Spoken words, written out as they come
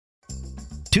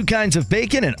2 kinds of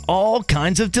bacon and all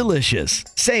kinds of delicious.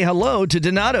 Say hello to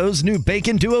Donato's new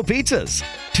Bacon Duo pizzas.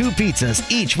 2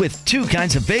 pizzas, each with 2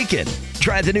 kinds of bacon.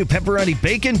 Try the new Pepperoni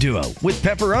Bacon Duo with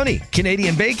pepperoni,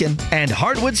 Canadian bacon, and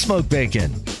hardwood smoked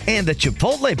bacon. And the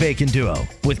Chipotle Bacon Duo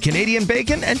with Canadian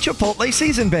bacon and Chipotle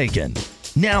seasoned bacon.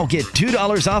 Now get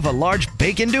 $2 off a large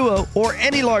Bacon Duo or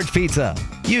any large pizza.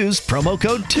 Use promo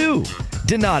code 2.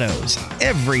 Donato's.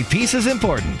 Every piece is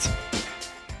important.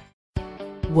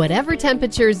 Whatever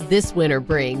temperatures this winter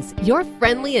brings, your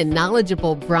friendly and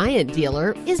knowledgeable Bryant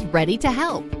dealer is ready to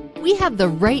help. We have the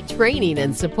right training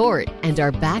and support and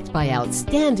are backed by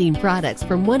outstanding products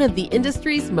from one of the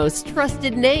industry's most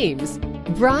trusted names,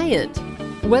 Bryant.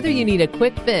 Whether you need a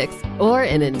quick fix or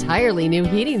an entirely new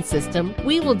heating system,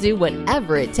 we will do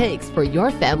whatever it takes for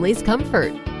your family's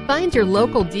comfort. Find your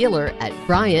local dealer at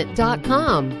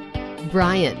Bryant.com.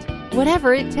 Bryant,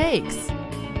 whatever it takes.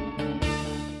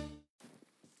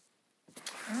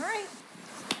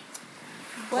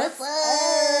 What's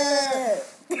up?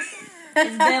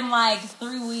 It's been like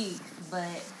 3 weeks,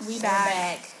 but we're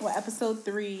back. Well, episode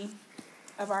 3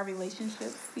 of our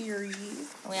relationship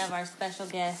series. We have our special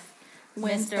guest,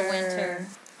 Mr. Winter.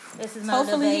 This is my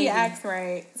Hopefully baby. He acts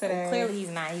right today. Well, clearly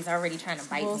he's not. He's already trying to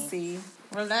bite me. We'll see.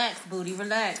 Relax, booty,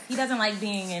 relax. He doesn't like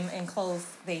being in closed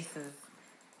spaces.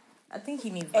 I think he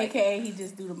needs like... AKA he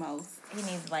just do the most. He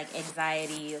needs like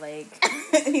anxiety, like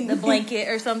the blanket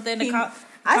or something to calm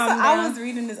I was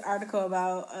reading this article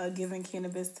about giving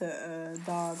cannabis to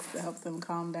dogs to help them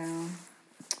calm down.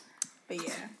 But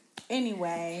yeah.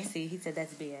 Anyway. See, he said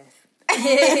that's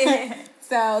BS.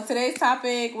 So today's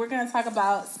topic, we're going to talk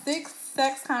about 6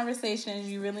 sex conversations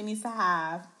you really need to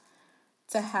have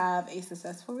a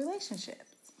successful relationship.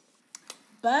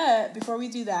 But before we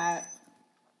do that,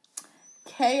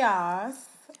 Chaos,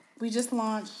 we just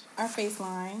launched our face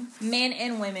line. Men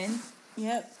and women.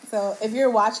 Yep. So if you're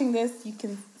watching this, you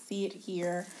can see it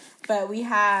here. But we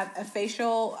have a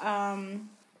facial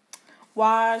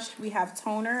wash. We have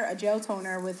toner, a gel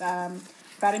toner with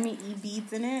vitamin E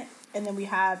beads in it. And then we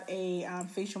have a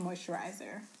facial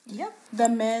moisturizer. Yep. The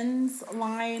men's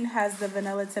line has the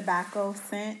vanilla tobacco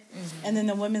scent. Mm-hmm. And then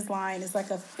the women's line is like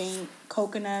a faint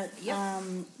coconut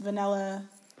vanilla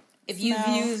If you've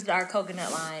used our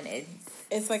coconut line,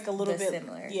 it's like a little bit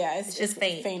similar. Yeah, it's just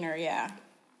faint. Fainter, yeah.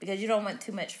 Because you don't want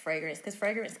too much fragrance. Because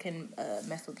fragrance can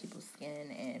mess with people's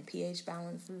skin and pH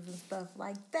balances and stuff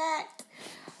like that.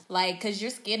 Like, because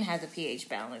your skin has a pH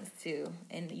balance too.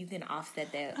 And you can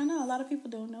offset that. I know. A lot of people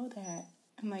don't know that.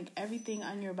 And like, everything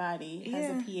on your body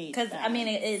has a pH Because, balance. I mean,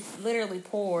 it's literally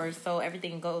pores. So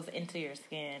everything goes into your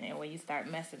skin. And when you start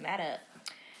messing that up,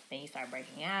 then you start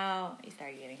breaking out. You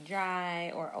start getting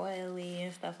dry or oily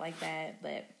and stuff like that.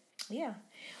 But, yeah.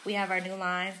 We have our new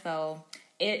line. So...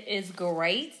 it is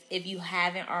great. If you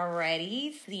haven't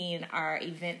already seen our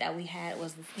event that we had,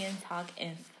 was the Skin Talk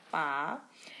and Spa.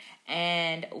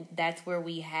 And that's where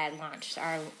we had launched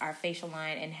our facial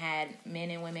line and had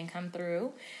men and women come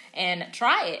through and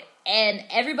try it. And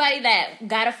everybody that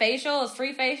got a facial,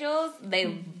 free facials, they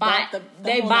bought it.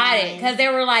 Because they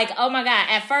were like, oh my God.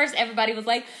 At first, everybody was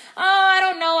like, oh, I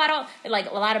don't know. Like,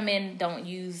 a lot of men don't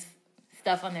use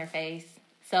stuff on their face.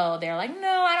 So they're like,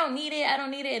 no, I don't need it.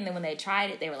 And then when they tried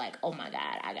it, they were like, oh my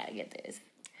God, I got to get this.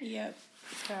 Yep.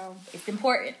 So it's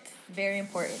important. Very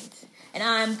important. And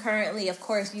I'm currently, of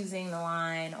course, using the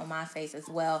line on my face as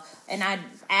well. And I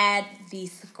add the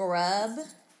scrub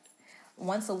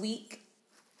once a week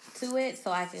to it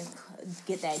so I can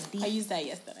get that deep. I used that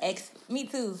yesterday. Me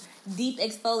too. Deep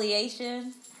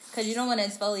exfoliation. Because you don't want to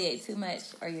exfoliate too much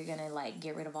or you're going to like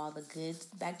get rid of all the good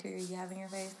bacteria you have in your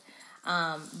face.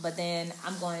 But then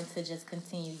I'm going to just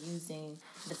continue using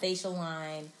the facial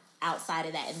line outside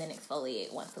of that and then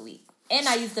exfoliate once a week. And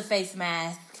I use the face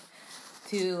mask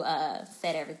to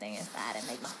set everything inside and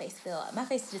make my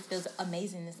face just feels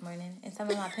amazing this morning. And some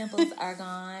of my pimples are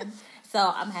gone.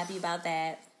 So I'm happy about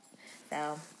that.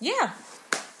 So, yeah.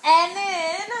 And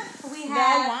then we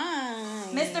have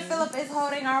wine. Mr. Phillip is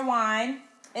holding our wine.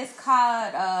 It's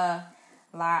called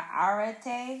La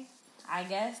Arete, I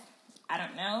guess. I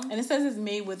don't know. And it says it's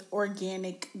made with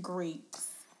organic grapes.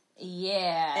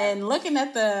 Yeah. And looking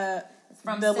at the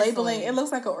labeling, it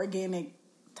looks like an organic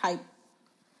type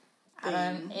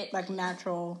thing. Like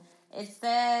natural. It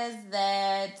says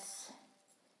that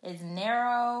it's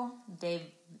Nero de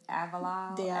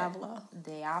Avila.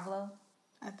 Diavolo.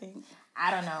 I think.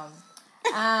 I don't know.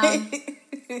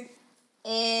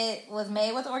 It was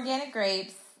made with organic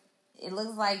grapes. It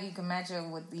looks like you can match it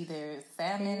with either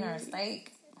salmon or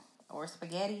steak. Or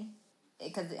spaghetti,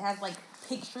 because it has like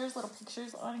little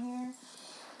pictures on here.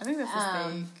 I think that's a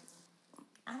steak.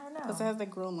 I don't know. Because it has the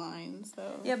grill line,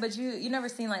 so. Yeah, but you never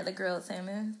seen, like, the grilled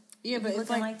salmon? Yeah, but it's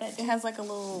like that it has, like, a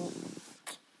little,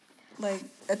 like,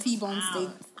 a T-bone steak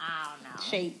I don't know.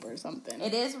 shape or something.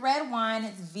 It is red wine.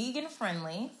 It's vegan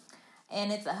friendly. And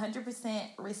it's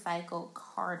 100% recycled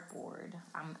cardboard.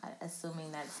 I'm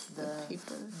assuming that's the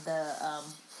paper.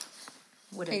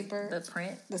 The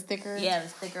print? The sticker? Yeah, the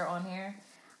sticker on here.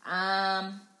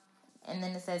 And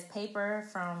then it says paper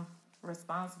from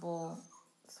responsible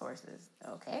sources.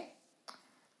 Okay.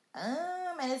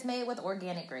 And it's made with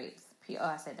organic grapes.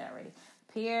 I said that already.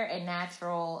 Pure and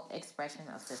natural expression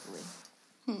of Sicily.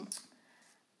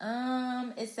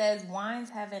 It says wines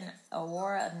have an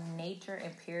aura of nature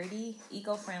and purity,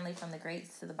 eco-friendly from the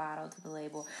grapes to the bottle to the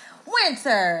label.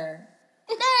 Winter!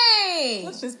 Hey!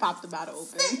 Let's just pop the bottle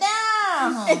open. Sit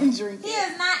down! And drink it. He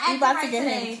is not acting We about right to get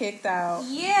today. him kicked out.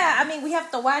 Yeah, I mean, we have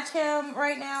to watch him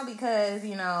right now because,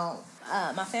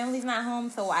 my family's not home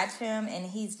to watch him, and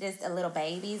he's just a little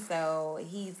baby, so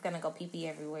he's going to go pee-pee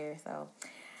everywhere, so...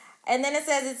 And then it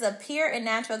says it's a pure and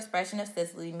natural expression of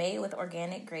Sicily made with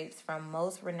organic grapes from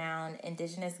most renowned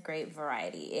indigenous grape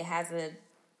variety. It has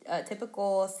a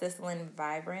typical Sicilian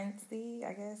vibrancy,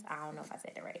 I guess. I don't know if I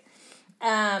said that right.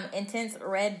 Intense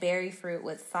red berry fruit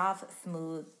with soft,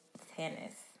 smooth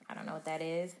tannins. I don't know what that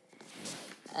is.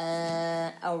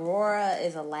 Aurora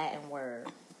is a Latin word.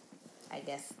 I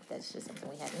guess that's just something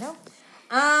we had to know.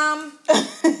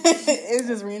 It's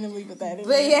just randomly put that in.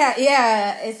 But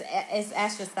yeah, it's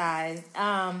ostracized.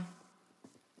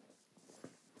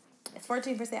 It's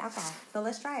 14% alcohol, so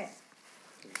let's try it.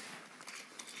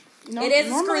 It is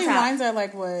normally a screw top. wines are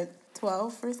like what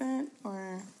 12%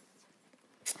 or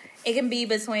it can be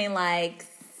between like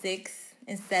 6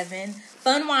 and 7.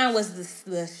 Fun wine was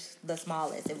the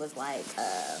smallest. It was like 5.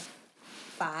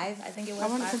 I think it was.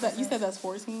 5%. You said that's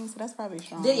 14, so that's probably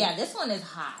strong. Yeah, this one is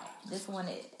high. This one,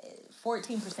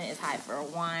 14% is high for a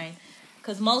wine.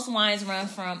 Because most wines run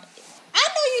from... I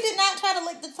know you did not try to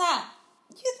lick the top.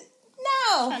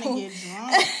 No. Trying to get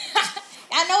drunk.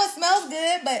 I know it smells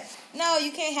good, but no,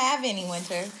 you can't have any,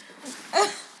 Winter.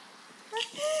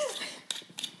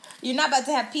 You're not about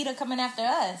to have PETA coming after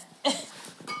us.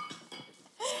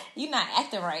 You're not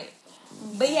acting right.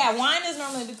 But yeah, wine is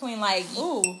normally between like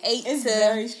 8 it's to...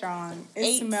 very strong. It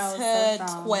 8 smells to so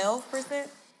strong. 12%.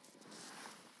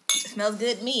 Smells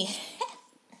good to me.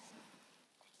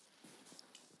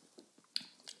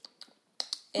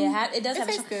 It does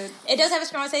have good. It does have a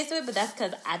strong taste to it, but that's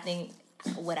because I think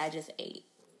what I just ate.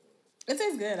 It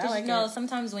tastes good. I like it.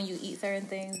 Sometimes when you eat certain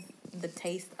things, the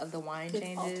taste of the wine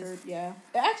changes. Altered, yeah.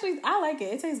 Actually, I like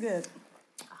it. It tastes good.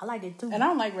 I like it too. And I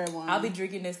don't like red wine. I'll be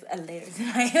drinking this later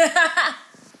tonight.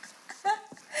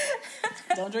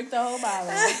 Don't drink the whole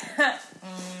bottle.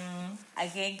 I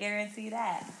can't guarantee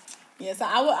that. Yeah, so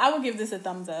I would give this a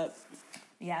thumbs up.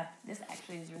 Yeah, this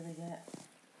actually is really good.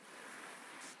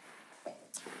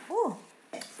 Ooh.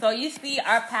 So you see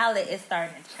our palate is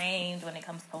starting to change when it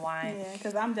comes to wine. Yeah,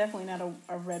 because I'm definitely not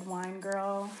a red wine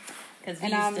girl. And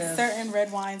certain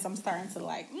red wines I'm starting to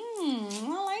like,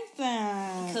 I like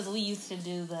them. Because we used to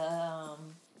do the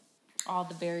all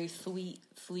the very sweet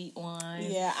wines.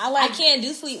 Yeah, I can't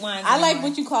do sweet wines I anymore. like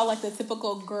what you call like the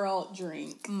typical girl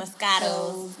drink.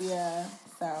 Moscatos. So, yeah.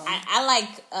 So I like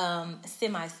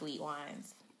semi-sweet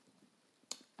wines.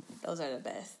 Those are the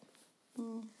best.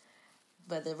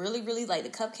 But the really, really like the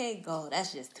cupcake,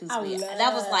 that's just too sweet.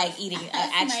 That was like eating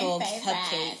an actual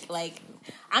cupcake. Like,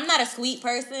 I'm not a sweet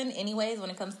person anyways when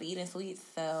it comes to eating sweets,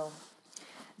 so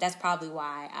that's probably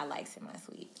why I like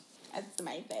semi-sweet. That's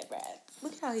my favorite.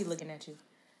 Look how he's looking at you.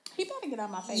 He better get on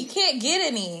my face. You can't get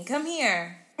any. Come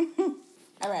here.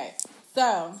 All right.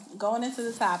 So, going into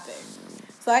the topic.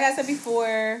 So, like I said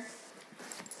before,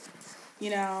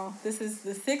 this is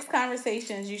the 6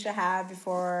 conversations you should have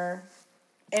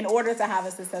in order to have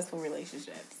a successful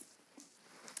relationship.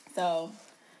 So,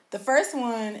 the first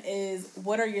one is,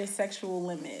 what are your sexual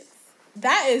limits?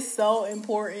 That is so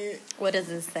important. What does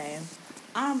it say?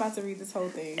 I'm about to read this whole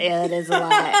thing. Yeah, it is a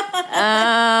lot.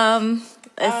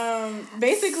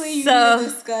 Basically, you need to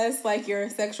discuss like your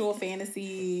sexual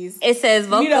fantasies. It says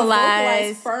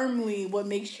vocalize firmly what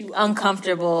makes you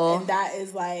uncomfortable. And that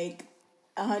is like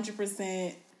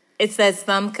 100%. It says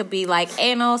some could be like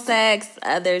anal sex,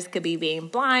 others could be being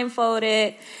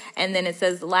blindfolded, and then it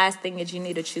says the last thing is you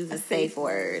need to choose a safe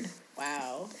word.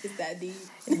 Wow, is that deep?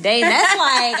 Dang, that's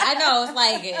like, I know, it's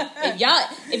like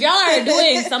if y'all are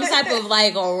doing some type of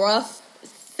like a rough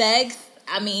sex,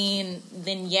 I mean,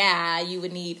 then yeah, you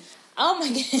would need. Oh my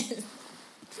goodness.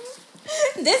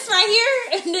 This right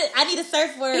here, I need a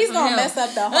surfboard. He's gonna mess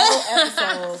up the whole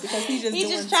episode because he's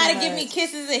just trying to give me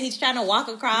kisses and he's trying to walk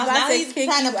across. Now he's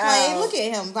trying to play. Out. Look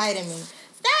at him biting me.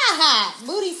 Stop,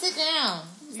 booty. Sit down.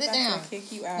 Sit down.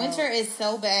 Kick you out. Winter is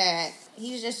so bad.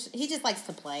 He just likes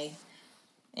to play,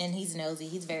 and he's nosy.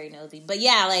 He's very nosy. But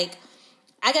yeah, like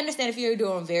I can understand if you're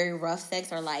doing very rough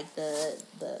sex or like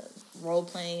the role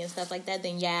playing and stuff like that.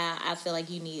 Then yeah, I feel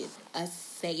like you need a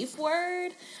safe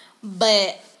word,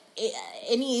 but.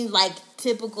 Any like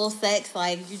typical sex,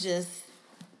 like you just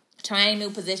trying new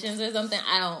positions or something,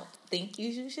 I don't think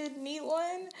you should need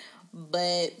one.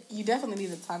 But you definitely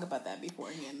need to talk about that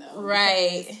beforehand, though.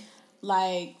 Right. Because,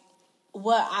 like,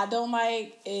 what I don't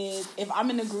like is if I'm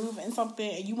in a groove and something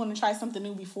and you want to try something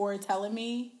new before telling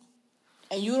me,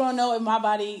 and you don't know if my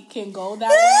body can go that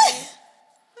way,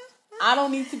 I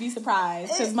don't need to be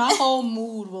surprised because my whole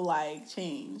mood will like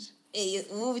change.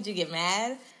 What would you get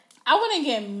mad? I wouldn't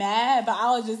get mad, but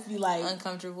I would just be like...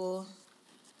 uncomfortable?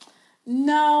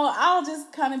 No, I'll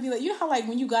just kind of be like... You know how like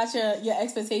when you got your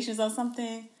expectations on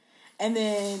something and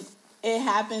then it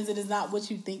happens, it is not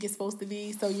what you think it's supposed to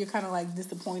be, so you're kind of like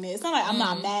disappointed. It's not like I'm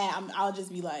not mad. I'll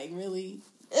just be like, really?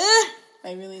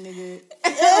 Like, really, nigga?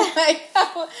 Like,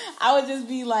 I would just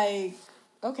be like,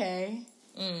 okay.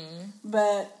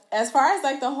 But as far as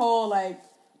like the whole like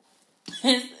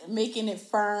making it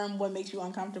firm, what makes you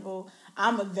uncomfortable...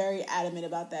 I'm very adamant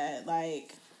about that.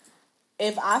 Like,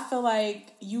 if I feel like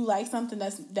you like something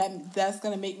that's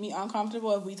gonna make me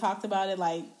uncomfortable, if we talked about it,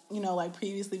 like, you know, like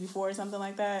previously before or something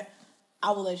like that,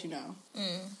 I will let you know.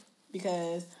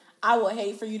 Because I will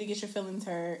hate for you to get your feelings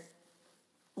hurt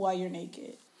while you're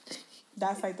naked.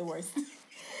 That's like the worst.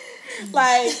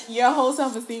 Like, your whole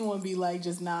self-esteem would be like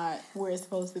just not where it's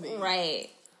supposed to be. Right.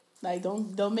 Like,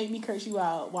 don't make me curse you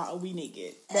out while we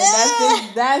naked.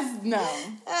 That's no.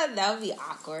 That would be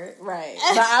awkward. Right.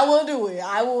 But I will do it.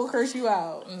 I will curse you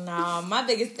out. No, my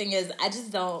biggest thing is I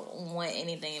just don't want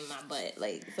anything in my butt.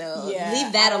 Like, so yeah,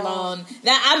 leave that alone.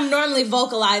 That I'm normally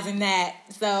vocalizing that.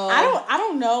 So I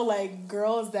don't know like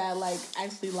girls that like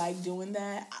actually like doing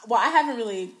that. Well, I haven't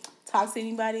really talked to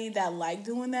anybody that like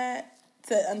doing that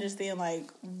to understand like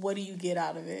what do you get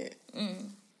out of it.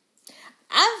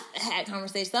 I've had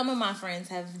conversations. Some of my friends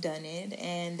have done it,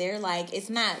 and they're like, it's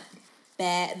not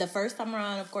bad. The first time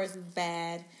around, of course, it's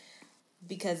bad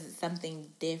because it's something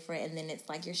different, and then it's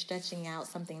like you're stretching out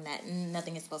something that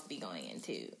nothing is supposed to be going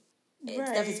into. Right.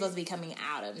 Stuff is supposed to be coming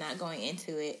out of, not going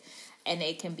into it, and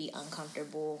it can be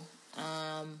uncomfortable.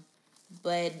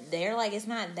 But they're like, it's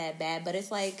not that bad, but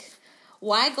it's like...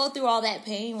 Why go through all that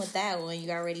pain with that when you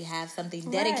already have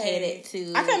something dedicated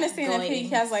to... I can understand if he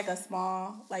has like a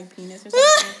small like penis or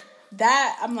something.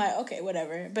 That, I'm like, okay,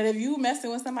 whatever. But if you messing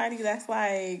with somebody that's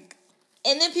like...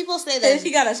 And then people say that... If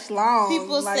he got a schlong.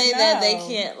 People like, say that they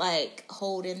can't like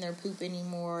hold in their poop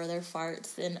anymore or their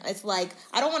farts. And it's like,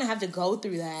 I don't want to have to go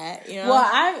through that, you know?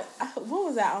 Well, what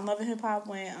was that on Love and Hip Hop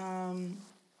when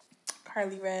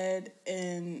Carly Red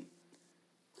and...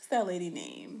 What's that lady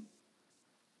name?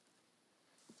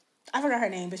 I forgot her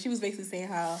name, but she was basically saying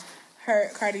how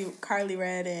Carly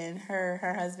Red and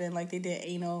her husband, like, they did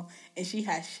anal, and she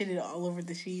had shitted all over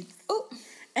the sheets. Ooh.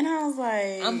 And I was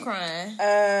like... I'm crying.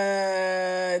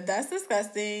 That's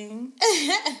disgusting.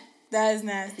 That is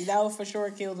nasty. That would for sure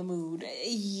kill the mood.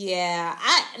 Yeah.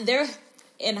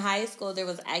 In high school, there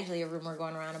was actually a rumor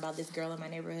going around about this girl in my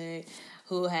neighborhood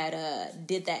who had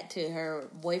did that to her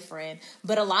boyfriend.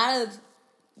 But a lot of...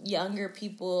 younger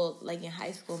people, like in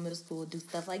high school, middle school, do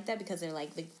stuff like that because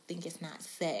they think it's not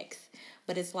sex.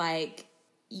 But it's like,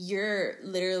 you're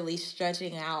literally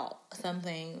stretching out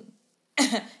something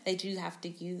that you have to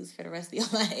use for the rest of your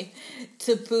life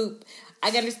to poop.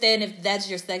 I can understand if that's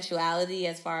your sexuality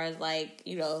as far as like,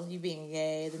 you know, you being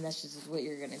gay, then that's just what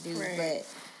you're going to do. Right.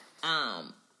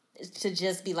 But to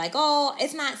just be like, oh,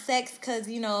 it's not sex because,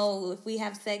 you know, if we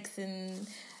have sex and...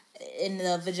 in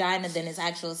the vagina, then it's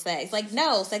actual sex. Like,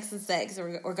 no, sex is sex,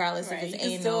 regardless if it's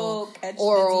anal,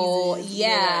 oral.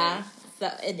 Yeah.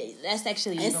 So that's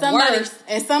actually even worse.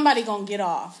 And somebody gonna get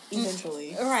off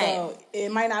eventually. Right. So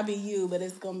it might not be you, but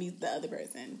it's gonna be the other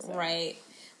person. So. Right.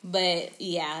 But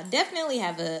yeah, definitely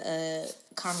have a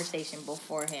conversation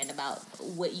beforehand about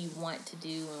what you want to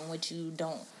do and what you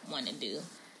don't want to do.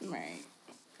 Right.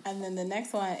 And then the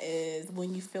next one is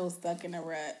when you feel stuck in a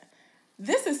rut.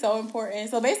 This is so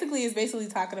important. So basically,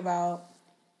 it's talking about,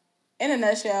 in a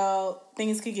nutshell,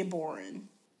 things could get boring.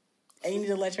 And you need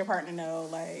to let your partner know,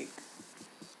 like,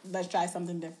 let's try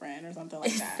something different or something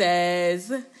like that. It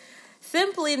says,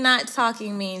 simply not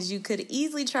talking means you could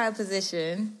easily try a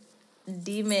position,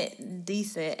 deem it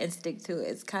decent, and stick to it.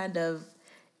 It's kind of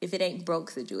if it ain't broke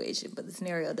situation, but the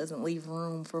scenario doesn't leave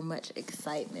room for much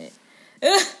excitement.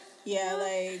 Yeah,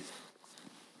 like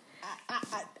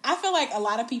I feel like a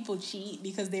lot of people cheat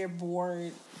because they're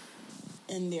bored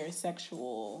in their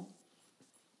sexual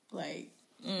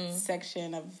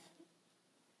section of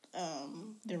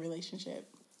their relationship.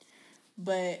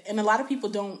 And a lot of people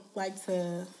don't like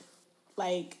to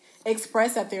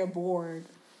express that they're bored.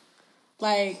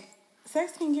 Like,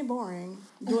 sex can get boring.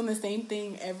 Doing the same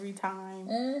thing every time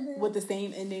with the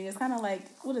same ending. It's kind of like,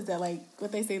 what is that? Like,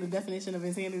 what they say, the definition of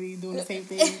insanity, doing the same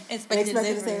thing. Expecting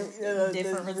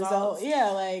different results. Yeah,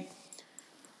 like,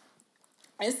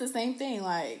 it's the same thing.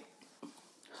 Like,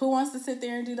 who wants to sit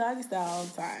there and do doggy style all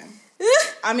the time?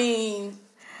 I mean,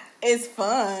 it's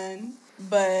fun,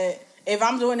 but if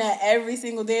I'm doing that every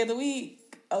single day of the week,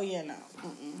 oh yeah, no.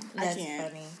 I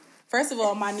can't. Funny. First of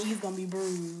all, my knee's gonna be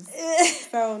bruised.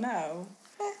 So no.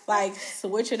 Like,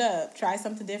 switch it up. Try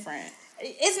something different.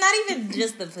 It's not even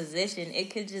just the position. It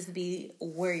could just be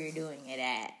where you're doing it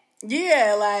at.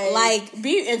 Yeah,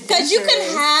 be adventurous. Because you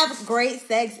can have great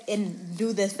sex and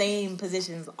do the same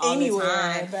positions all the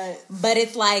time. But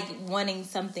it's like wanting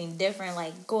something different,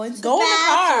 like go in the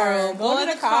car. Go in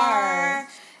the car.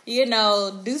 You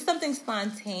know, do something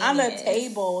spontaneous. On a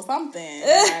table, something.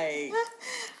 Like,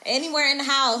 anywhere in the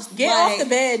house. Get off the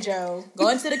bed, Joe. Go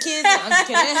into the kids' room. I'm just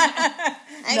kidding. I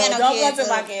ain't got no kids. Go to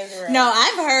my kids' room. No,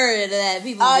 I've heard that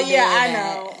people. Oh yeah, I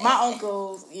know. My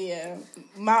uncles, yeah.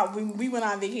 We went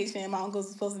on vacation. My uncles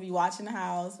was supposed to be watching the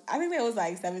house. I think they was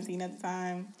like 17 at the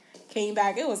time. Came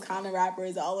back. It was kind of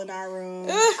rappers all in our room.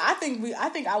 I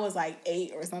think I was like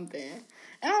 8 or something.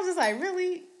 And I was just like,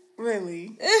 really?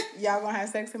 Really? Y'all gonna have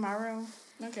sex in my room?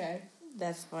 Okay.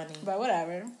 That's funny. But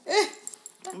whatever.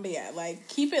 But yeah, like,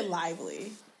 keep it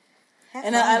lively.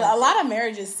 And a lot of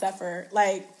marriages suffer.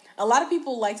 Like, a lot of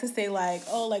people like to say, like,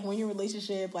 oh, like, when you're in a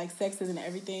relationship, like, sex isn't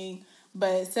everything.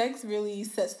 But sex really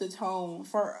sets the tone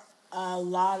for a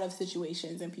lot of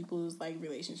situations in people's, like,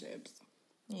 relationships.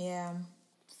 Yeah.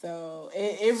 So,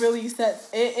 it really sets...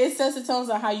 It sets the tones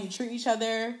on how you treat each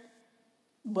other,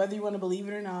 whether you want to believe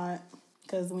it or not.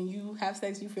 Because when you have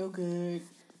sex, you feel good.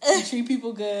 You treat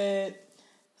people good.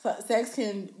 So sex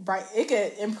can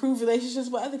improve relationships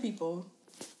with other people.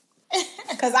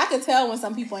 Because I could tell when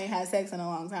some people ain't had sex in a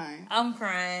long time. I'm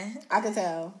crying. I could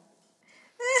tell.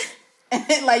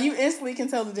 Like, you instantly can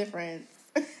tell the difference.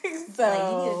 So, like,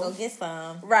 you need to go get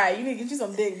some. Right, you need to get you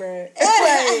some dick, bro.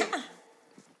 Like,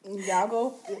 y'all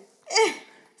go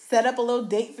set up a little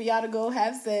date for y'all to go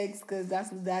have sex, because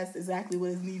that's exactly what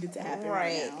is needed to happen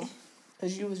right now.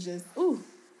 Because you was just,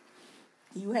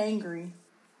 you hangry.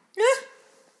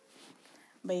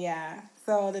 But yeah,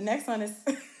 so the next one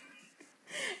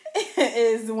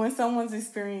is when someone's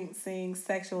experiencing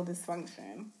sexual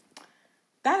dysfunction.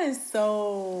 That is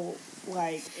so,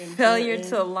 like, important. Failure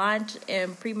to launch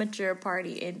and premature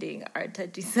party ending are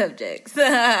touchy subjects. And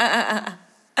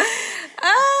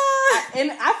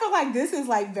I feel like this is,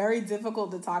 like, very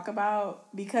difficult to talk about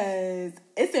because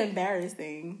it's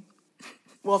embarrassing.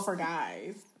 Well, for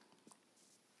guys.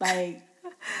 Like,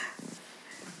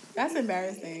 that's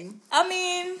embarrassing. I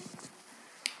mean...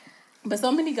 But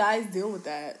so many guys deal with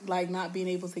that. Like, not being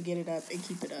able to get it up and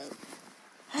keep it up.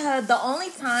 The only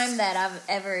time that I've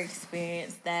ever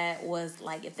experienced that was,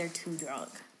 like, if they're too drunk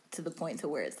to the point to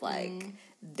where it's, like,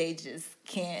 they just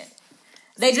can't...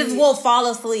 They just will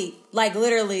fall asleep. Like,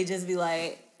 literally just be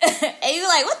like... and you're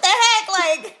like, what the heck?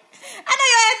 Like, I know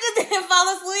your ass just didn't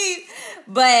fall asleep.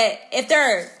 But if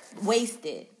they're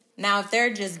wasted... Now, if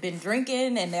they're just been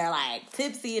drinking and they're, like,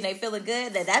 tipsy and they feeling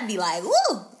good, then that'd be like,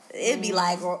 woo! It'd be,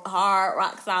 like, hard,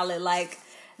 rock solid, like,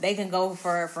 they can go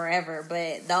for forever.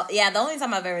 But, the only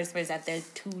time I've ever experienced that they're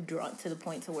too drunk to the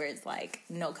point to where it's, like,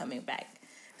 no coming back.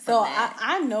 So,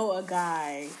 I know a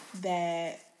guy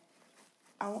that,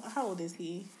 how old is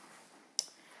he?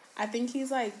 I think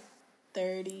he's, like,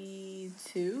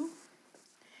 32.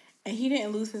 And he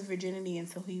didn't lose his virginity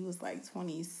until he was, like,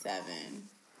 27.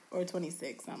 Or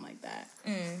 26, something like that.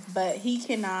 But he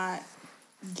can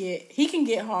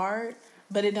get hard,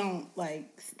 but it don't, like,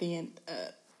 stand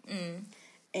up.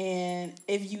 And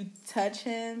if you touch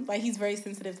him, like, he's very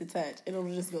sensitive to touch. It'll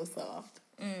just go soft.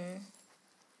 And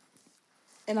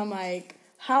I'm like,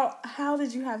 how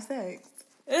did you have sex?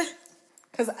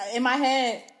 Because in my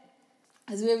head,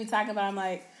 as we be talking about, I'm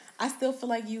like, I still feel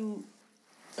like you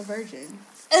a virgin.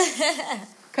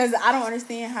 Because I don't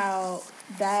understand how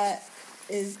that...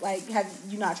 is like, have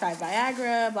you not tried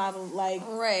Viagra? Blah blah. Like,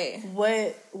 right?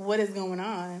 What is going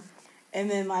on?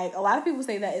 And then, like, a lot of people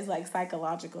say that is, like,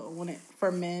 psychological for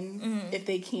men if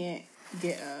they can't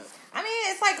get up. I mean,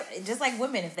 it's like just like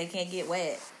women if they can't get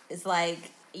wet. It's like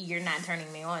you're not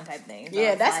turning me on type thing. So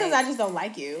yeah, that's because I just don't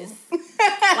like you.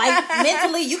 Like,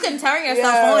 mentally, you can turn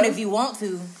yourself on if you want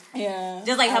to. Yeah.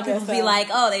 Just like how people be like,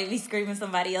 oh, they be screaming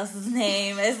somebody else's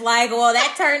name. It's like, well,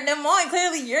 that turned them on.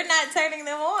 Clearly, you're not turning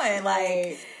them on.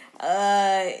 Right.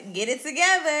 Like, get it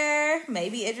together.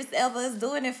 Maybe Idris Elba is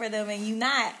doing it for them and you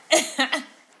not.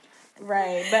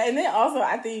 Right. But, and then also,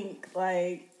 I think,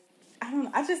 like, I don't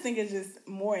know. I just think it's just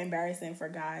more embarrassing for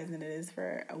guys than it is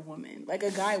for a woman. Like,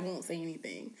 a guy won't say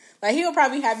anything. Like, he'll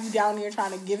probably have you down there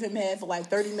trying to give him head for like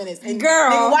 30 minutes. And, girl,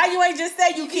 nigga, why you ain't just say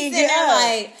you can't get up?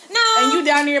 Like, no. And you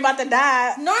down there about to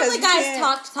die. Normally guys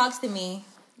talks to me.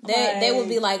 They will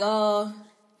be like, oh,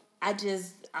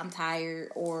 I'm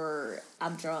tired or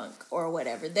I'm drunk or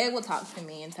whatever. They will talk to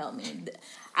me and tell me.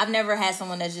 I've never had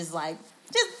someone that's just like,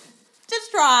 just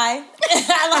try.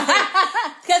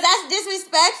 Because that's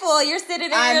disrespectful. You're sitting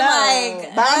there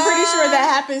like... But I'm pretty sure that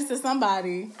happens to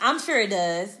somebody. I'm sure it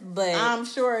does, but... I'm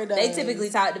sure it does. They typically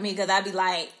talk to me because I'd be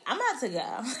like, I'm about to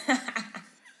go.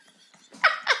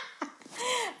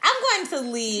 I'm going to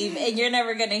leave and you're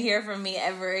never going to hear from me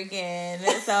ever again.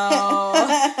 So...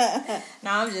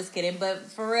 No, I'm just kidding. But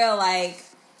for real, like,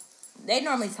 they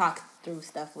normally talk through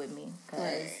stuff with me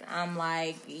because I'm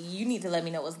like, you need to let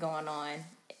me know what's going on.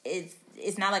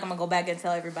 It's not like I'm gonna go back and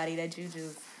tell everybody that you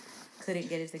just couldn't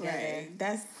get it together. Right.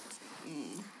 That's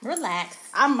relax.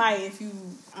 I might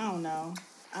I don't know.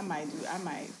 I might.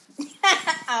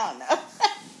 I don't know.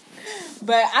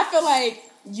 But I feel like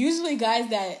usually guys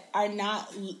that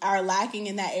are lacking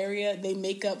in that area, they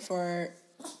make up for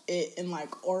it in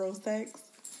like oral sex,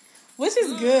 which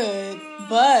is good,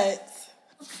 but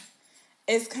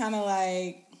it's kind of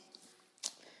like,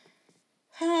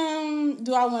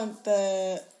 do I want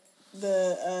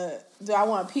do I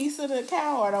want a piece of the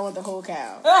cow or do I want the whole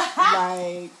cow?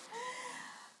 Like,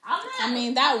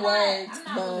 that works.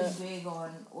 I'm not really big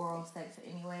on oral sex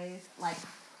anyways. Like,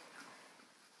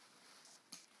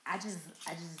 I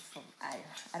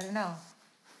don't know.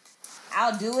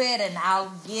 I'll do it and I'll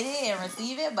get it and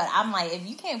receive it, but I'm like, if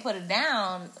you can't put it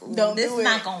down, this is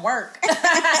not gonna work.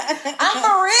 I'm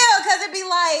for real, because it'd be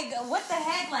like, what the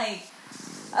heck? Like,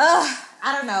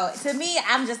 I don't know. To me,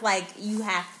 I'm just like, you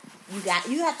have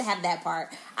to have that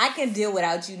part. I can deal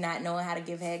without you not knowing how to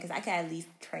give head because I can at least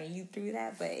train you through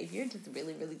that. But if you're just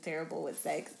really, really terrible with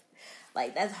sex,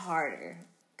 like, that's harder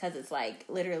because it's like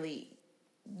literally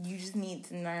you just need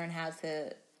to learn how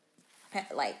to,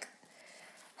 like,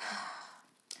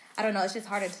 I don't know. It's just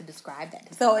harder to describe that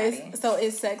to somebody. So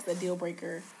is sex a deal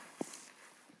breaker?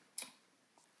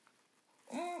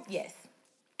 Yes,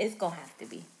 it's gonna have to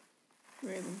be.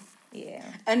 Really? Yeah.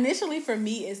 Initially, for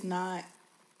me, it's not,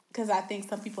 because I think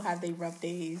some people have their rough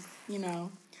days,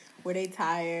 where they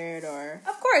tired or.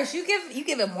 Of course, you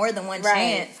give it more than one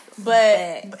chance.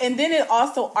 But and then it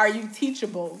also, are you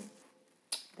teachable?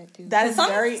 That is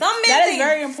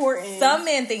very important. Some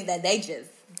men think that they just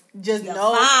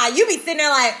know. You be sitting there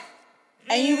like,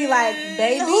 and you be like,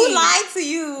 baby, who lied to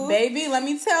you? Baby, let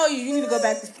me tell you, you need to go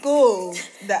back to school.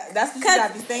 That's what you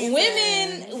gotta be saying.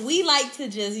 Women, we like to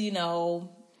just,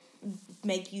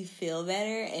 make you feel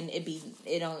better, and it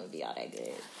don't be all that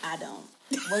good. I don't.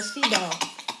 Well, she don't.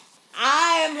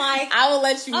 I am like, I will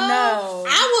let you know.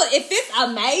 I will, if it's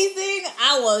amazing,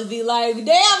 I will be like, damn,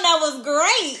 that was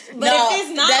great. But if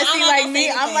it's not,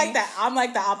 I'm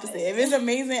like the opposite. If it's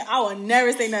amazing, I will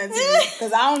never say nothing to you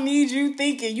because I don't need you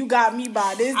thinking you got me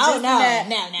by this. Oh no,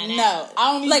 no,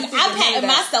 I don't need. Like, I'm patting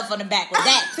myself on the back with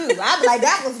that too. I'm like,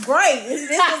 that was great. This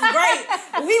was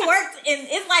great. We worked, and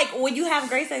it's like when you have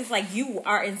great sex, like you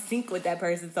are in sync with that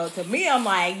person. So to me, I'm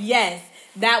like, yes,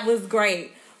 that was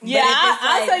great. Yeah,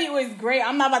 I'll tell you it's great.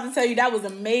 I'm not about to tell you that was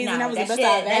amazing. No, that was the best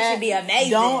I've had. That should be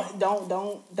amazing.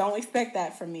 Don't expect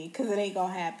that from me because it ain't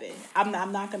gonna happen.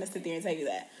 I'm not gonna sit there and tell you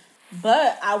that.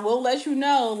 But I will let you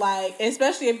know, like,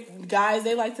 especially if guys,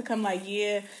 they like to come like,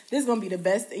 yeah, this is gonna be the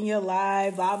best in your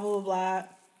life, blah blah blah.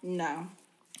 No,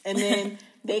 and then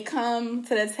they come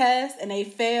to the test and they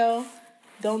fail.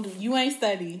 You ain't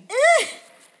study.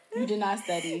 You did not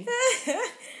study.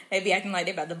 They be acting like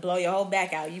they about to blow your whole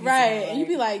back out. You be right, and you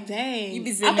be like, dang. You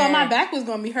be I thought my back was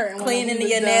gonna be hurting. Cleaning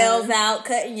your nails out,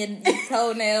 cutting your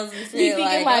toenails and shit. You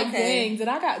thinking like, dang, do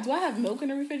I have milk in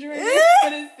the refrigerator for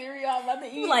this cereal I'm about to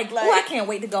eat? Like, oh, I can't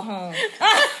wait to go home.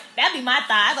 That'd be my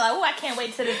thought. I'd be like, oh, I can't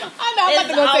wait till this. I know I'm about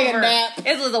to go take a nap.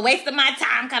 This was a waste of my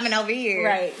time coming over here.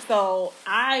 Right. So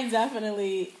I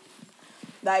definitely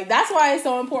that's why it's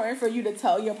so important for you to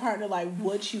tell your partner like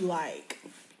what you like.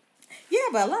 Yeah,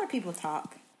 but a lot of people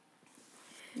talk.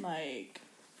 Like,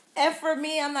 and for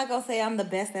me, I'm not gonna say I'm the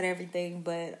best at everything,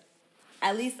 but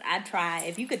at least I try.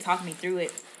 If you could talk me through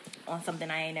it, on something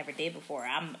I ain't never did before.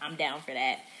 I'm down for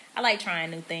that. I like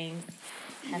trying new things.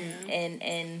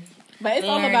 And but it's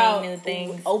all about new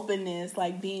things. Openness,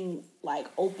 like being like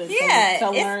open. Yeah,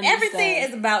 to learn everything stuff.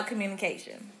 is about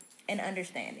communication and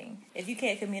understanding. If you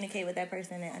can't communicate with that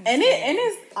person and understand, and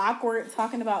it's awkward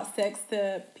talking about sex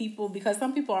to people because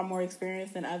some people are more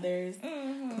experienced than others.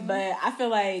 Mm-hmm. But I feel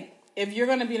like if you're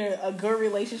gonna be in a good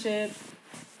relationship,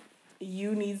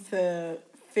 you need to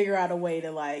figure out a way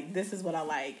to like, this is what I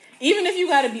like. Even if you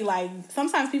gotta be like,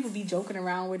 sometimes people be joking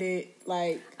around with it,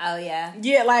 like, oh yeah,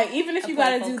 like even if you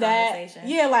gotta do that,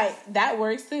 like that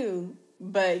works too.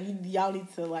 But y'all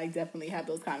need to like definitely have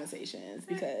those conversations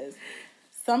because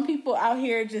some people out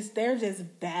here they're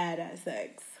just bad at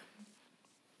sex,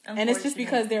 and it's just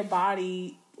because their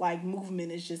body like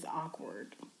movement is just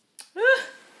awkward.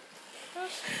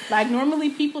 Like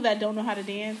normally people that don't know how to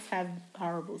dance have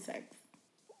horrible sex.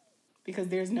 Because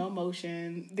there's no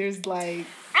motion. There's like...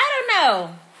 I don't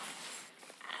know.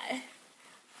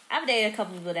 I've dated a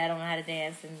couple people that don't know how to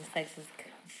dance and sex is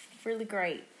really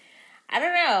great. I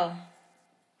don't know.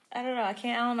 I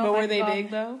don't know. But were they big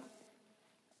though?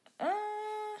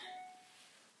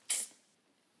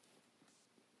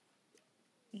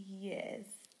 Yes.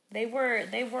 They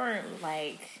weren't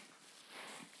like...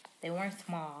 They weren't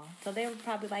small. So they were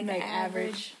probably like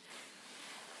average.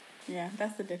 Yeah,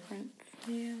 that's the difference.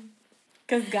 Yeah.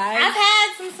 Because guys... I've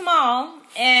had some small,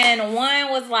 and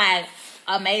one was, like,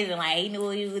 amazing. Like, he knew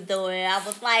what he was doing. I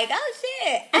was like, oh,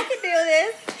 shit, I can do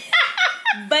this.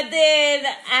 But then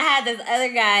I had this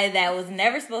other guy that was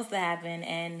never supposed to happen,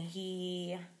 and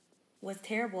he was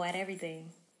terrible at everything.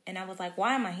 And I was like,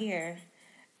 why am I here?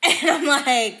 And I'm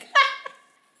like...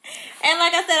 And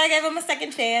like I said, I gave him a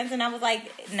second chance, and I was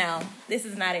like, no, this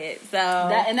is not it. So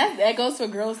that goes for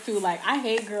girls, too. Like, I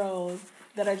hate girls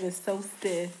that are just so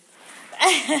stiff.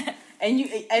 and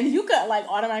you could like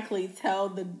automatically tell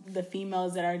the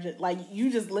females that are just like,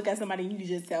 you just look at somebody and you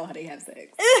just tell how they have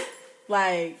sex.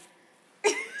 Like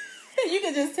you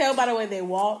could just tell by the way they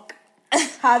walk,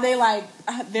 how they like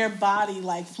their body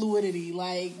like fluidity.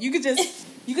 Like you could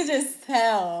just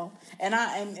tell. And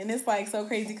it's like so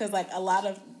crazy because like a lot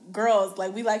of girls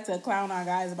like we like to clown our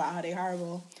guys about how they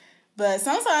horrible, but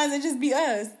sometimes it just be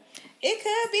us. It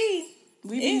could be. I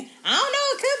don't know.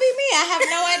 It could be me. I have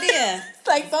no idea. It's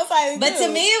like sometimes, but to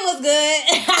me, it was good.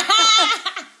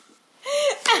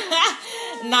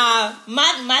 Nah,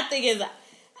 my thing is,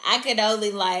 I could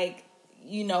only like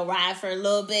ride for a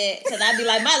little bit because I'd be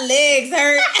like, my legs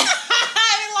hurt.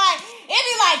 It'd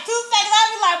be like 2 seconds. I'd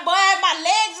be like, boy, my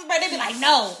legs hurt. They'd be like,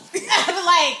 no. I'd be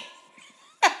like,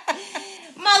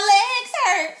 my legs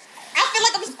hurt. I feel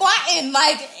like I'm squatting.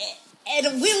 Like,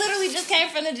 and we literally just came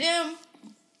from the gym.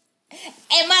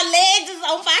 And my legs is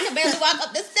on fire. I can barely walk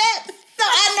up the steps. So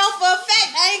I know for a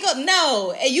fact I ain't gonna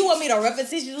know. And you want me to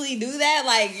repetitively do that?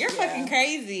 Like, you're fucking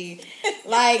crazy.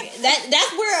 Like,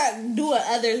 that's where doing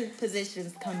other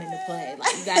positions come into play.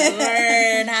 Like, you gotta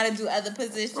learn how to do other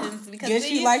positions. Because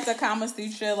guess you like the Kama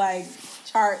Sutra, like,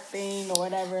 chart thing or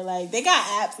whatever. Like, they got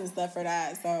apps and stuff for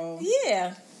that, so.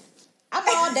 Yeah. I'm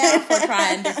all down for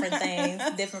trying different things,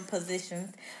 different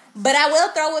positions. But I will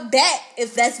throw it back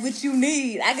if that's what you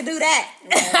need. I can do that.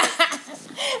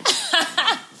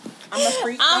 Right. I'm a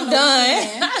freak. I'm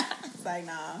done. It's like,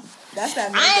 nah. That's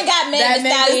that. I ain't got Megan Thee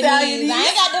Stallion knees. I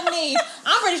ain't got them knees.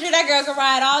 I'm pretty sure that girl can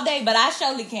ride all day, but I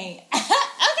surely can't.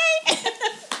 Okay.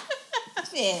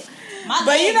 Shit.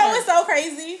 But you know what's so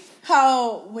crazy?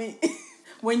 How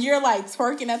when you're like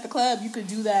twerking at the club, you could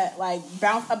do that, like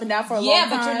bounce up and down for a long time.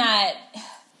 Yeah, but you're not.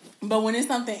 But when it's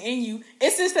something in you,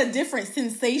 it's just a different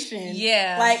sensation.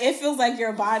 Yeah. Like, it feels like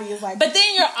your body is like... But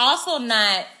then you're also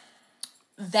not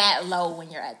that low when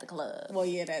you're at the club. Well,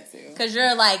 yeah, that too. Because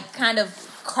you're, like, kind of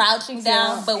crouching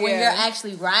down. But when you're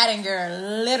actually riding, you're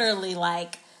literally,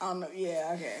 like...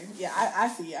 Yeah, okay. Yeah, I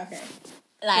see. Okay.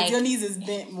 Like... your knees is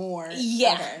bent more.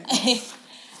 Yeah. Okay.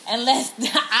 Unless...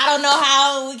 I don't know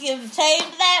how we can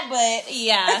change that, but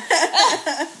yeah.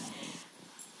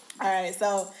 All right,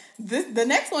 so... The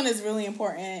next one is really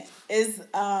important. Is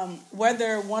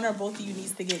whether one or both of you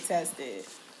needs to get tested.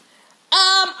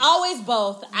 Always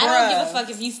both. I don't give a fuck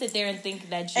if you sit there and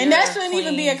think that you're and that shouldn't clean.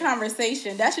 even be a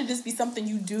conversation. That should just be something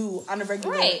you do on a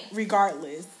regular,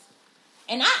 regardless.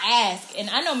 And I ask, and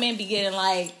I know men be getting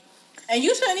like, and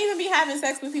you shouldn't even be having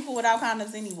sex with people without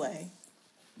condoms anyway.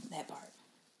 That part.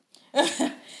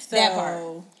 That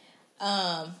part.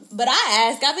 But I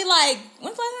ask. I be like,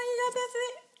 when's the last time you got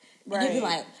tested? And they be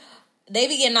like, they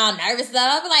be getting all nervous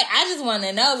stuff. I be like, I just want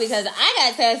to know because I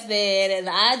got tested and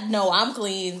I know I'm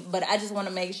clean, but I just want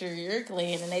to make sure you're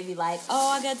clean. And they be like, oh,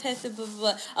 I got tested, blah, blah,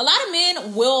 blah. A lot of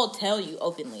men will tell you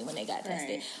openly when they got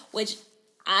tested, which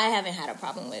I haven't had a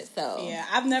problem with. So yeah,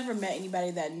 I've never met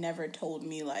anybody that never told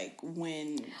me like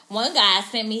when. One guy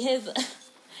sent me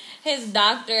his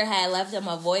doctor had left him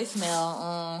a voicemail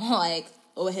on like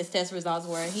what his test results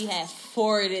were. He had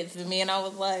forwarded it to me, and I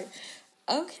was like,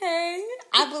 okay,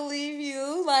 I believe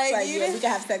you. Like yeah, we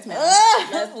can have sex now.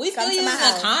 We still using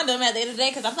a condom at the end of the day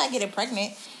because I'm not getting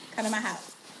pregnant. Come to my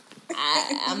house.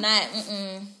 I'm not.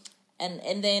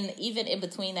 And then even in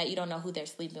between that, you don't know who they're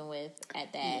sleeping with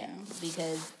at that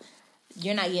because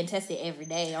you're not getting tested every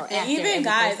day or after. Even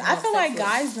guys, I feel like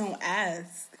guys don't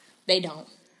ask. They don't.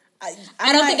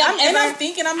 I don't think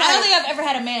I've ever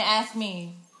had a man ask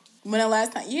me. When the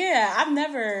last time? Yeah, I've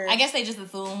never. I guess they just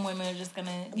assume women are just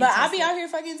gonna. But I'll be out here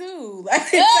fucking too.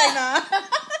 Like, nah.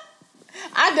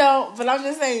 I don't, but I'm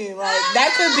just saying, like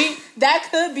that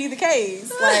could be the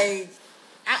case. Like,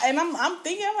 I'm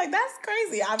thinking, I'm like, that's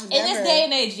crazy. In this day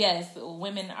and age, yes,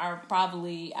 women are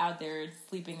probably out there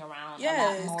sleeping around.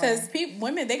 Yes, because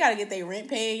women, they gotta get their rent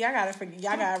paid. Y'all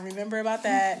gotta remember about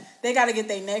that. They gotta get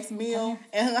their next meal.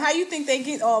 And how you think they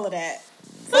get all of that?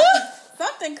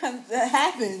 Something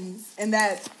happens in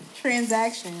that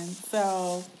transaction.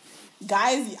 So,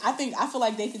 guys, I feel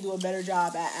like they could do a better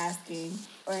job at asking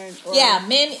or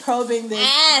men probing this.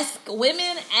 Ask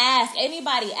women, ask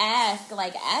anybody, ask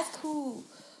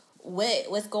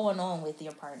what's going on with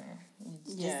your partner.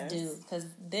 Just do, because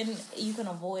then you can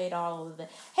avoid all of the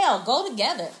hell. Go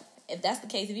together if that's the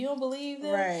case. If you don't believe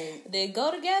them, then go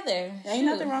together. Ain't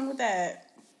nothing wrong with that.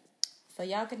 So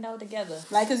y'all can know together,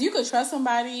 like, because you could trust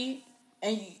somebody.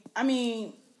 And I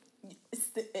mean,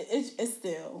 it's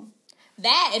still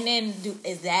that. And then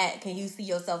can you see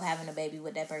yourself having a baby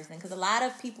with that person? Because a lot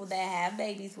of people that have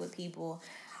babies with people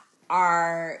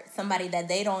are somebody that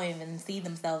they don't even see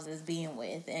themselves as being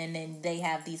with, and then they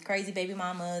have these crazy baby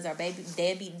mamas or baby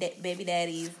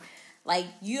daddies. Like,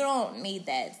 you don't need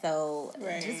that. So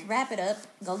just wrap it up.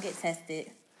 Go get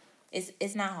tested.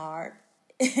 It's not hard.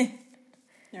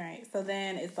 Right. So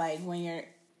then it's like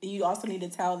you also need to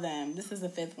tell them, this is the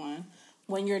fifth one,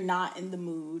 when you're not in the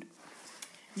mood.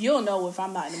 You'll know if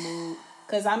I'm not in the mood,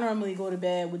 because I normally go to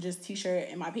bed with just t-shirt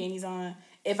and my panties on.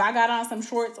 If I got on some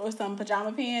shorts or some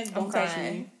pajama pants, don't touch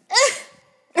me.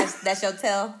 That's your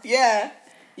tell? Yeah.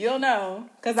 You'll know.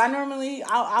 Because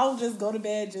I'll just go to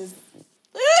bed just...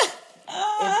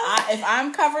 if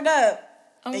I'm covered up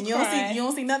and you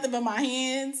don't see nothing but my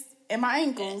hands and my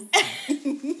ankles...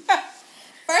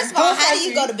 First of all, how do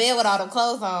you go to bed with all them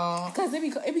clothes on? Because it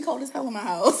be cold as hell in my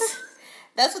house.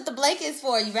 That's what the blanket's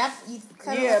for. You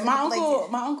cut it my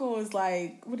uncle is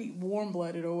like, warm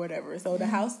blooded or whatever. So the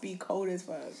house be cold as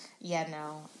fuck. Yeah,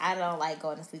 no, I don't like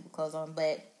going to sleep with clothes on,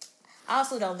 but I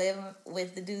also don't live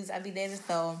with the dudes I be dating.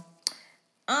 So,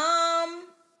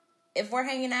 if we're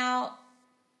hanging out,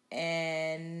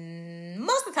 and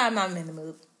most of the time I'm in the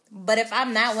mood, but if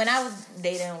I'm not, when I was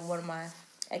dating one of my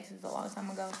exes a long time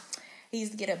ago, he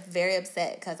used to get very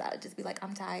upset because I would just be like,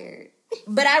 I'm tired.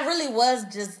 But I really was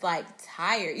just, like,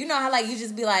 tired. You know how, like, you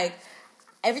just be like,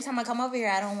 every time I come over here,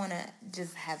 I don't want to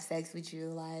just have sex with you.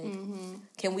 Like,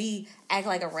 can we act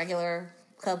like a regular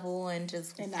couple and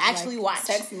just actually watch?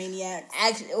 Sex maniacs.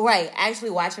 Actually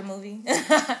watch a movie.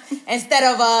 Instead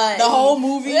of... the whole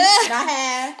movie, not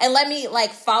half. And let me,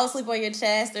 like, fall asleep on your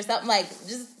chest or something. Like,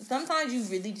 just sometimes you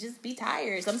really just be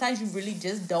tired. Sometimes you really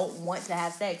just don't want to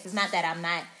have sex. It's not that I'm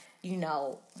not...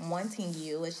 wanting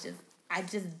you. It's just, I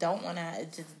just don't want to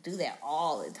just do that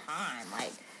all the time.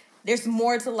 Like, there's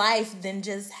more to life than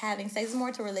just having sex. There's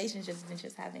more to relationships than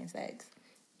just having sex.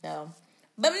 So,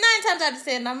 but 9 times out of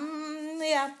 10,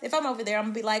 if I'm over there, I'm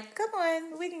going to be like, come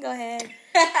on, we can go ahead.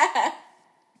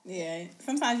 Yeah.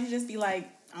 Sometimes you just be like,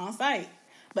 on site.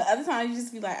 But other times you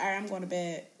just be like, all right, I'm going to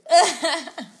bed.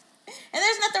 And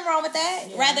there's nothing wrong with that.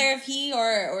 Yeah. Rather if he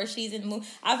or she's in the mood.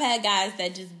 I've had guys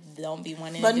that just don't be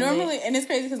wanting to do normally, it. And it's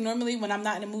crazy because normally when I'm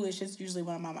not in the mood, it's just usually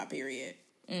when I'm on my period.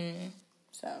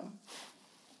 So.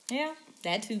 Yeah,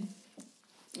 that too.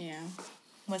 Yeah.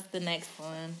 What's the next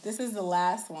one? This is the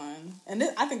last one. And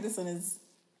I think this one is,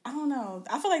 I don't know.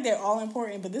 I feel like they're all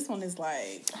important, but this one is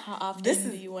like... How often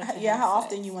do you want to have sex? Yeah, how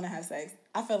often you want to have sex.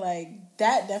 I feel like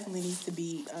that definitely needs to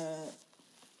be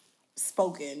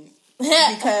spoken.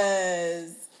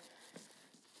 Because,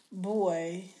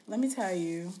 boy, let me tell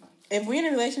you, if we're in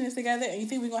a relationship together and you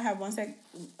think we're going to have one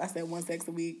sex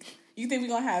a week. You think we're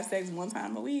going to have sex one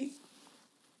time a week?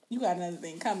 You got another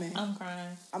thing coming. I'm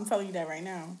crying. I'm telling you that right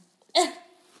now.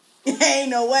 Ain't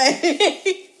no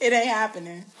way. It ain't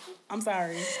happening. I'm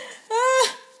sorry.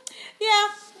 Yeah,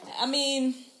 I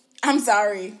mean, I'm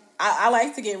sorry. I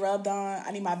like to get rubbed on.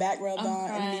 I need my back rubbed on,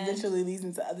 crying. and it eventually leads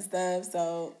into other stuff.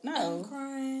 So no.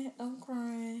 I'm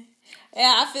crying.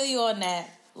 Yeah, I feel you on that.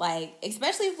 Like,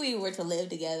 especially if we were to live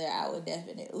together,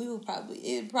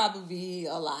 it'd probably be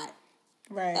a lot.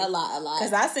 Right. A lot.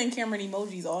 Because I send Cameron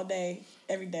emojis all day,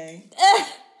 every day.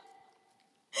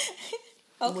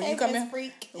 Okay, when you coming,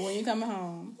 freak. When you coming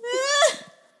home.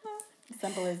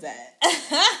 Simple as that.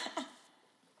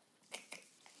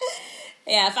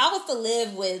 Yeah, if I was to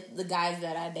live with the guys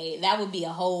that I date, that would be a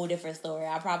whole different story.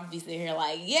 I'd probably be sitting here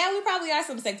like, yeah, we probably are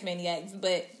some sex maniacs,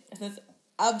 but since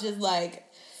I'm just like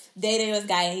dating this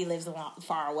guy and he lives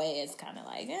far away, it's kind of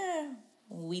like,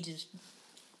 we just,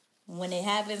 when it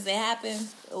happens, it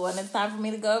happens. When it's time for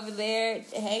me to go over there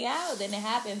to hang out, then it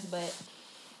happens, but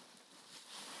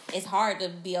it's hard to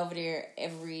be over there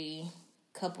every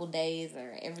couple days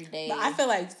or every day. But I feel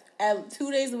like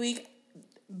 2 days a week,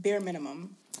 bare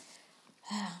minimum.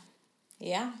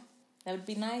 Yeah, that would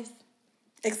be nice.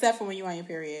 Except for when you're on your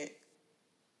period.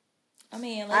 I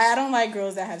mean, I don't like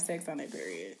girls that have sex on their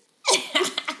period.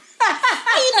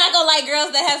 You're not gonna like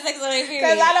girls that have sex on their period.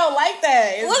 Because I don't like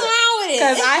that. What's wrong with it?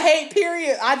 Because I hate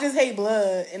period. I just hate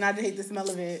blood, and I just hate the smell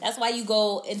of it. That's why you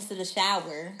go into the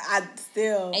shower.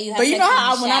 But you know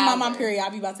how when I'm on my period,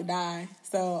 I'll be about to die.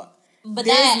 So, but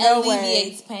that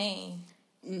alleviates pain.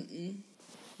 Mm-mm.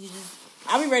 You just.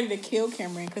 I'll be ready to kill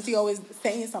Cameron because he always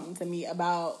saying something to me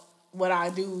about what I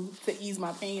do to ease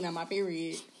my pain on my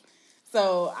period.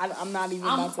 So I'm not even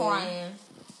about to. I'm crying.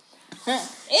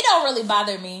 It don't really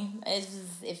bother me. It's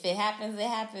just, if it happens, it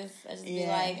happens. I just be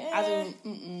like,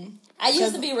 I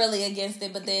used to be really against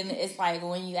it, but then it's like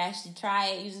when you actually try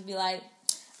it, you just be like,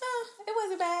 it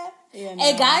wasn't bad. Yeah, no.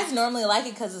 And guys normally like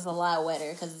it because it's a lot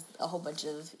wetter, because it's a whole bunch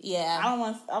of, I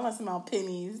want to smell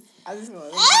pennies. I just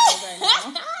want to right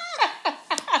now.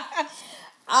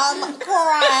 I'm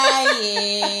crying.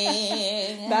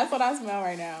 That's what I smell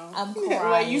right now. I'm crying.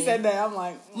 When you said that, I'm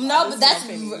like, no, but that's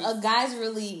guys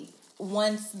really,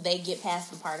 once they get past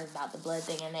the part about the blood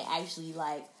thing and they actually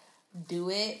like do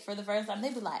it for the first time, they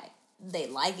be like, they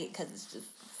like it because it's just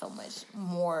so much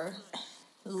more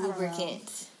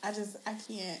lubricant. I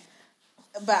can't.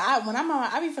 But when I'm on,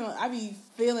 I be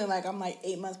feeling like I'm like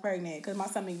 8 months pregnant because my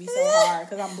stomach be so hard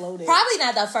because I'm bloated. Probably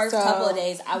not the first couple of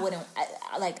days. I wouldn't.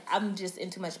 I'm just in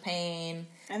too much pain,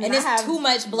 and it's too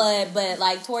much blood. But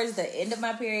like towards the end of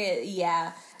my period,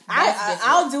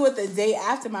 I'll do it the day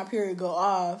after my period go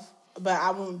off, but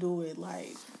I won't do it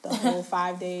like the whole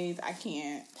 5 days. I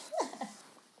can't.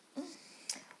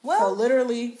 So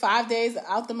literally 5 days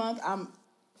out the month, I'm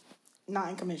not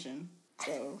in commission.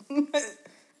 So.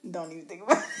 Don't even think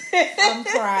about it. I'm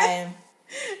crying.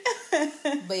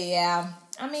 But yeah,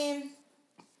 I mean,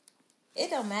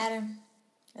 it don't matter.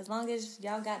 As long as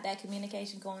y'all got that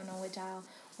communication going on with y'all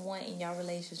want in y'all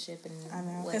relationship. And I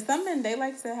know. Because some men, they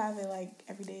like to have it like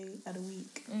every day of the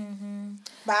week. Mm-hmm.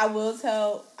 But I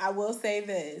will say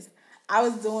this. I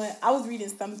was reading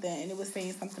something and it was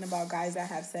saying something about guys that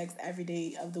have sex every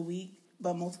day of the week,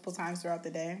 but multiple times throughout the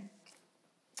day.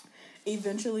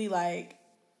 Eventually, like,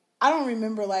 I don't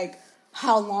remember, like,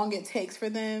 how long it takes for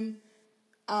them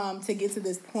to get to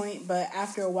this point, but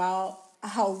after a while,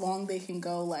 how long they can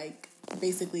go, like,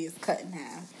 basically is cut in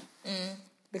half.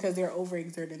 Because they're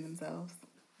overexerting themselves.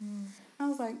 I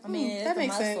was like, that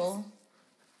makes sense.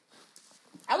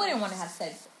 I wouldn't want to have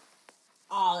sex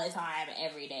all the time,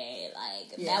 every day.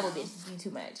 Like, that would be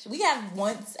too much. We have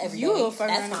once every day.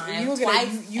 That's fine. You will get a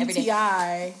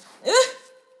UTI.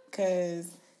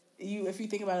 Because if you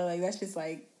think about it, like, that's just,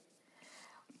 like,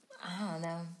 I don't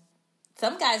know.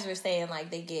 Some guys were saying like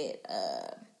they get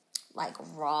like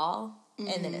raw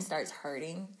and then it starts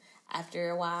hurting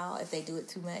after a while if they do it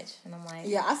too much. And I'm like,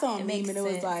 I saw a meme and it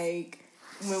was like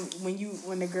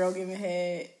when the girl giving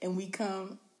head and we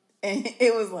come and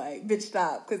it was like, bitch,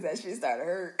 stop, because that shit started to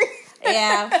hurt.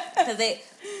 Yeah, because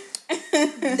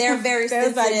they're very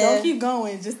sensitive. Like, don't keep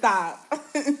going, just stop.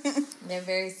 They're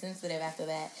very sensitive after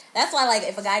that. That's why, like,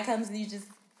 if a guy comes and you just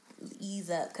ease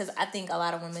up, because I think a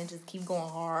lot of women just keep going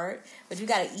hard, but you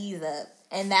gotta ease up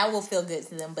and that will feel good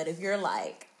to them. But if you're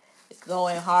like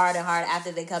going hard and hard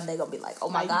after they come, they're gonna be like, oh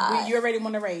my god, you already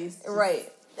want to raise,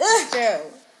 right? Chill.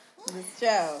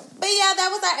 But yeah, that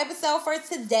was our episode for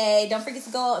today. Don't forget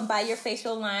to go and buy your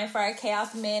facial line for our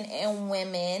chaos men and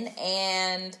women,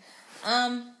 and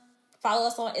follow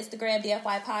us on Instagram,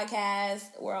 DFY Podcast.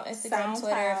 We're on Instagram, SoundCloud,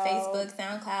 Twitter, Facebook,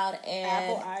 SoundCloud,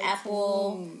 and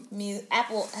Apple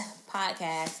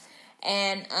Podcast.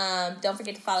 And don't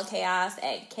forget to follow Chaos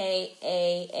at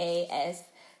KAAS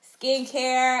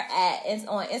skincare it's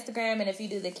on Instagram. And if you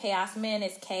do the Chaos Men,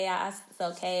 it's Chaos,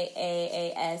 so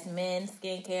KAAS Men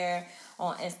Skincare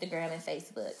on Instagram and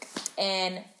Facebook.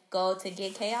 And go to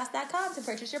getchaos.com to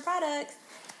purchase your products.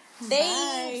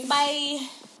 Thanks. Bye.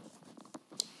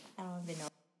 I don't even know.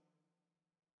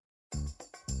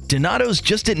 Donato's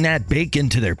just didn't add bacon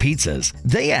to their pizzas.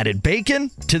 They added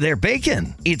bacon to their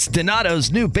bacon. It's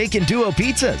Donato's new Bacon Duo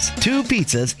pizzas. 2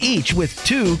 pizzas, each with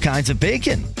 2 kinds of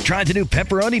bacon. Try the new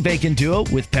Pepperoni Bacon Duo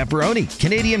with pepperoni,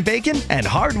 Canadian bacon, and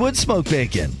hardwood smoked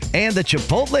bacon. And the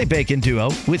Chipotle Bacon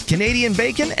Duo with Canadian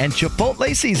bacon and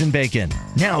Chipotle seasoned bacon.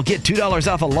 Now get $2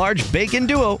 off a large Bacon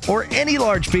Duo or any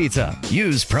large pizza.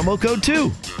 Use promo code 2.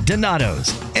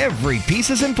 Donato's. Every piece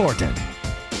is important.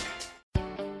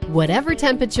 Whatever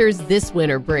temperatures this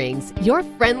winter brings, your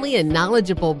friendly and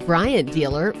knowledgeable Bryant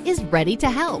dealer is ready to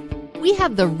help. We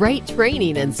have the right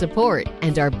training and support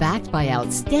and are backed by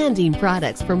outstanding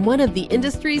products from one of the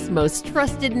industry's most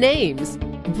trusted names,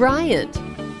 Bryant.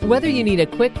 Whether you need a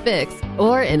quick fix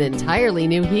or an entirely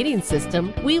new heating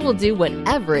system, we will do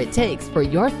whatever it takes for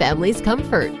your family's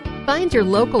comfort. Find your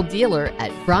local dealer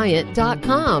at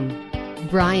Bryant.com.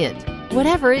 Bryant,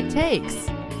 whatever it takes.